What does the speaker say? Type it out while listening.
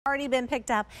Already been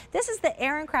picked up. This is the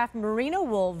Aran Craft Merino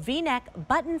Wool V-neck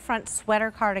button front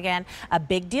sweater cardigan. A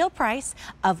big deal price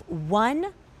of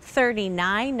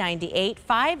 $139.98.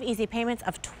 5 easy payments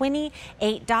of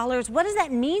 $28. What does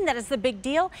that mean that it's the big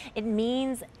deal? It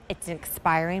means it's an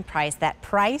expiring price. That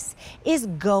price is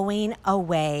going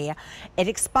away. It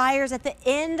expires at the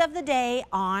end of the day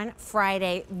on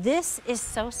Friday. This is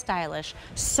so stylish,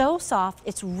 so soft.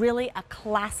 It's really a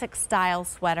classic style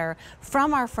sweater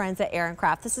from our friends at Aran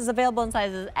Craft. This is available in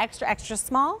sizes extra, extra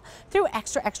small through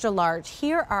extra, extra large.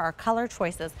 Here are our color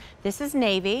choices. This is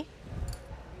navy.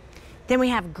 Then we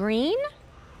have green,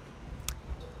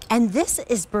 and this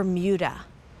is Bermuda.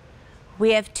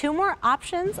 We have 2 more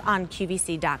options on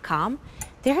QVC.com.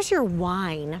 There's your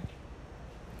wine.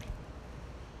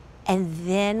 And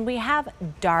then we have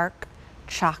dark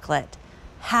chocolate.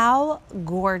 How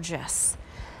gorgeous.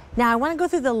 Now I want to go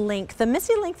through the length. The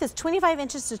missing length is 25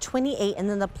 inches to 28, and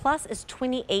then the plus is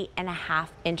 28.5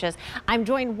 inches. I'm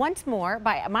joined once more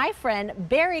by my friend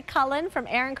Barry Cullen from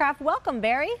Aran Craft. Welcome,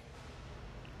 Barry.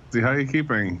 How are you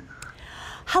keeping?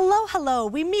 Hello, hello.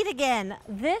 We meet again.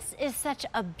 This is such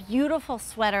a beautiful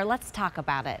sweater. Let's talk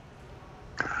about it.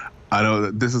 I know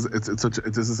that this is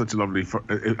such a lovely.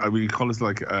 We call this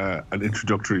like an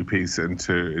introductory piece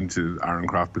into Aran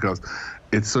Craft because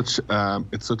it's such a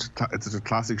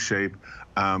classic shape.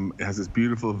 It has this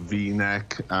beautiful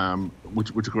V-neck,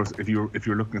 which of course, if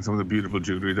you're looking at some of the beautiful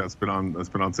jewelry that's been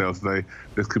on sale today,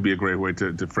 this could be a great way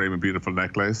to frame a beautiful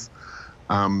necklace.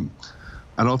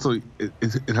 And also,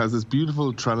 it has this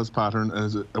beautiful trellis pattern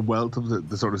and a wealth of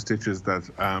the sort of stitches that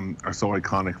are so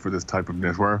iconic for this type of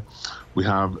knitwear. We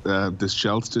have this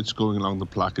shell stitch going along the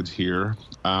placket here,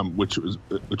 which was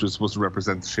supposed to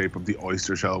represent the shape of the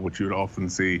oyster shell, which you would often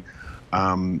see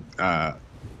broken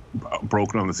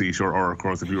on the seashore, or of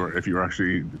course, if you were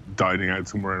actually dining out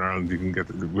somewhere in Ireland, you can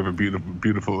get. We have a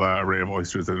beautiful array of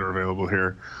oysters that are available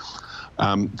here.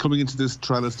 Coming into this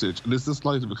trellis stitch, and this is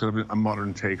slightly kind of a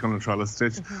modern take on a trellis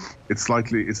stitch. It's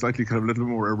slightly kind of a little bit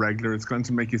more irregular. It's going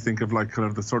to make you think of like kind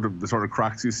of the sort of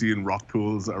cracks you see in rock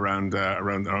pools around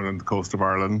the coast of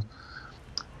Ireland.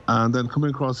 And then coming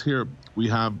across here, we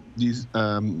have these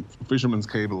fisherman's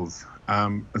cables.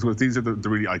 So these are the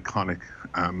really iconic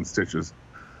stitches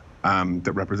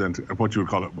that represent what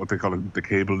they call it, the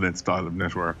cable knit style of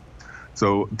knitwear.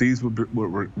 So these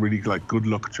were really like good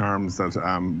luck charms that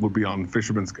would be on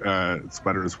fishermen's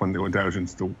sweaters when they went out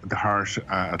into the harsh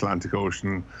Atlantic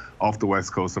Ocean off the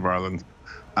west coast of Ireland,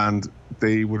 and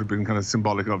they would have been kind of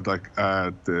symbolic of like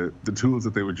the tools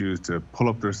that they would use to pull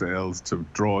up their sails, to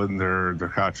draw in their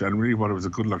catch, and really what it was a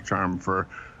good luck charm for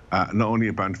not only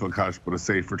a bountiful catch but a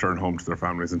safe return home to their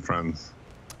families and friends.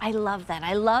 I love that.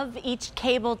 I love each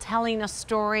cable telling a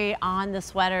story on the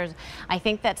sweaters. I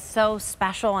think that's so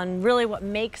special and really what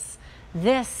makes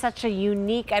this such a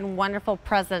unique and wonderful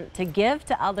present to give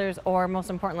to others, or most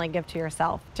importantly, give to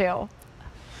yourself too.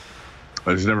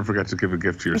 I just never forget to give a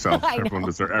gift to yourself.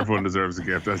 Everyone deserves a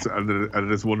gift, and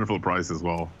it is a wonderful price as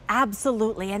well.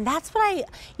 Absolutely, and that's what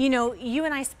you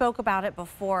and I spoke about it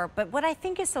before, but what I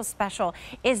think is so special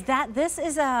is that this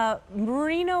is a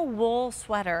merino wool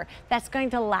sweater that's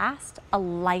going to last a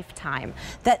lifetime.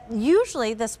 That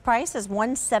usually this price is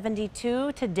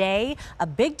 $172. Today, a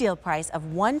big deal price of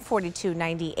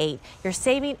 $142.98. You're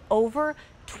saving over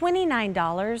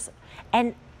 $29,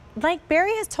 and like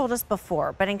Barry has told us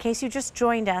before, but in case you just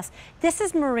joined us, this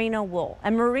is merino wool,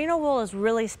 and merino wool is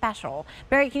really special.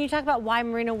 Barry, can you talk about why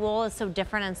merino wool is so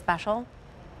different and special?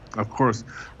 Of course,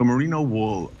 the merino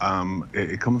wool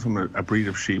it comes from a breed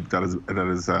of sheep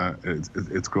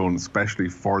it's grown especially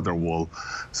for their wool.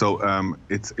 So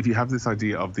if you have this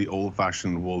idea of the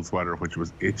old-fashioned wool sweater, which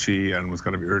was itchy and was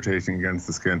kind of irritating against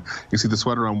the skin, you see the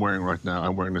sweater I'm wearing right now.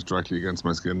 I'm wearing this directly against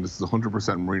my skin. This is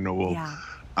 100% merino wool. Yeah.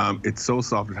 It's so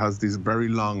soft. It has these very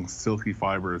long silky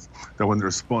fibers that when they're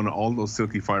spun, all those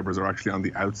silky fibers are actually on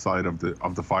the outside of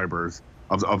the fibers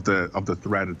of the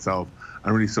thread itself.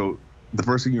 And really, so the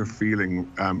first thing you're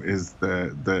feeling is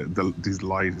these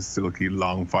light, silky,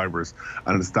 long fibers,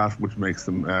 and it's that which makes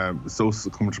them so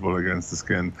comfortable against the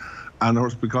skin. And of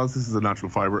course, because this is a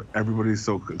natural fiber, everybody's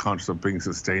so conscious of being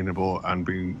sustainable and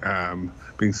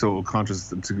being so conscious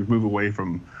to move away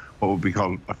from what would be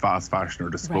called a fast fashion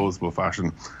or disposable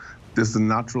fashion. This is a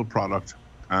natural product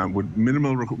with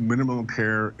minimal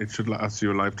care. It should last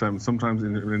you a lifetime, sometimes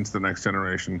into the next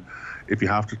generation. If you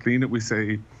have to clean it, we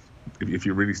say, if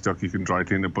you're really stuck, you can dry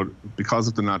clean it. But because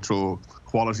of the natural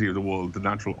quality of the wool, the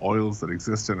natural oils that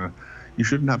exist in it, you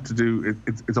shouldn't have to do it.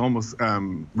 It's almost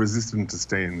resistant to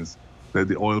stains.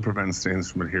 The oil prevents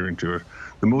stains from adhering to it.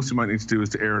 The most you might need to do is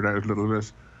to air it out a little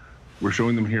bit, We're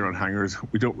showing them here on hangers.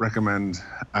 We don't recommend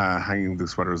hanging the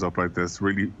sweaters up like this.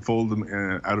 Really fold them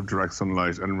out of direct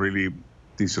sunlight, and really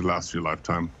these should last your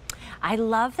lifetime. I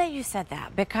love that you said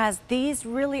that, because these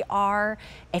really are,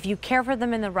 if you care for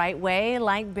them in the right way,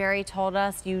 like Barry told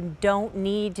us, you don't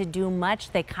need to do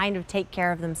much. They kind of take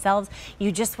care of themselves.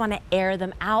 You just want to air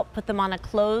them out, put them on a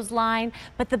clothesline.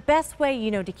 But the best way,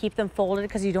 you know, to keep them folded,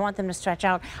 because you don't want them to stretch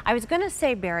out. I was going to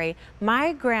say, Barry,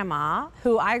 my grandma,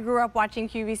 who I grew up watching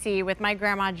QVC with my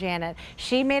grandma Janet,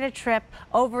 she made a trip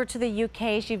over to the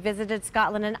UK. She visited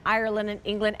Scotland and Ireland and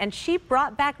England, and she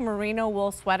brought back merino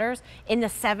wool sweaters in the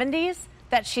 70s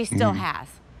that she still has,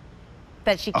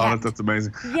 that she kept. Oh, that's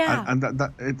amazing. Yeah. And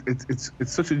it's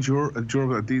such a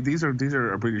durable. These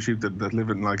are British sheep that live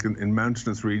in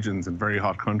mountainous regions in very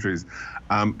hot countries.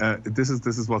 This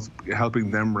is what's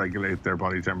helping them regulate their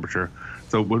body temperature.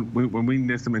 So when we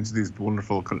knit them into these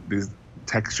wonderful, these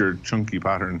textured, chunky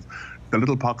patterns, the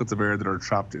little pockets of air that are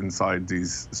trapped inside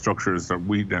these structures that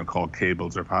we now call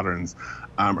cables or patterns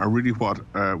are really what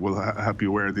will help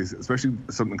you wear these, especially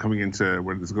something coming into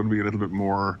where there's going to be a little bit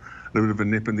of a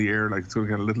nip in the air, like it's going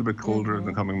to get a little bit colder in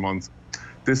the coming months.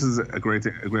 This is a great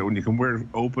one. You can wear it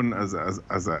open as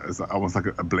almost like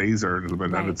a blazer a little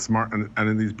bit, and it's smart, and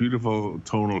in these beautiful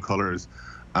tonal colors.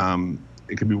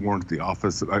 It can be worn to the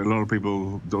office. A lot of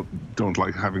people don't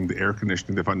like having the air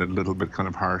conditioning. They find it a little bit kind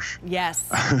of harsh.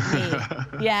 Yes, me.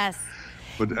 Yes.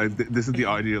 But this is the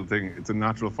ideal thing. It's a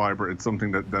natural fiber. It's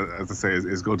something that as I say,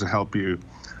 is going to help you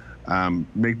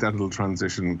make that little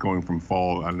transition going from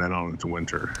fall and then on into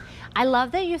winter. I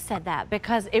love that you said that,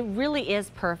 because it really is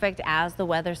perfect as the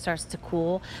weather starts to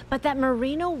cool. But that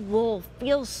merino wool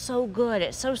feels so good.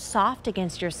 It's so soft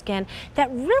against your skin that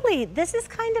really this is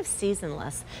kind of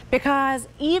seasonless, because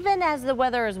even as the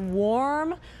weather is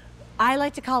warm, I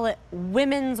like to call it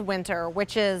women's winter,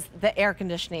 which is the air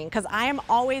conditioning, because I am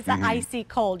always the icy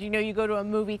cold. You know, you go to a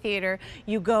movie theater,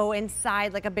 you go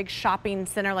inside like a big shopping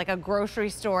center, like a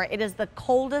grocery store. It is the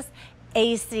coldest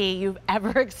AC you've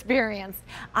ever experienced.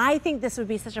 I think this would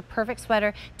be such a perfect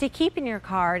sweater to keep in your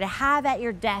car, to have at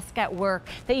your desk at work,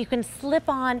 that you can slip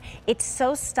on. It's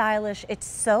so stylish, it's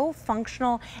so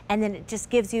functional, and then it just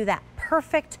gives you that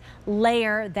perfect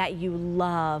layer that you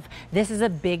love. This is a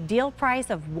big deal price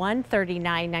of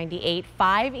 $139.98,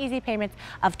 5 easy payments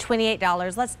of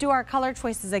 $28. Let's do our color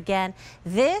choices again.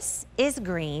 This is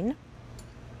green.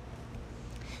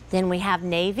 Then we have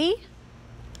navy.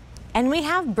 And we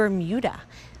have Bermuda.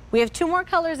 We have 2 more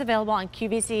colors available on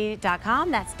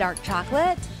QVC.com. That's dark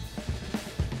chocolate.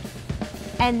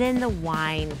 And then the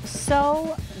wine.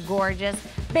 So gorgeous.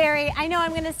 Barry, I know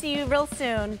I'm going to see you real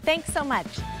soon. Thanks so much.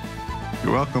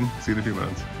 You're welcome. See you in a few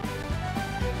minutes.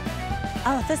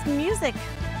 Oh, this music.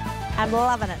 I'm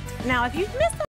loving it. Now, if you've missed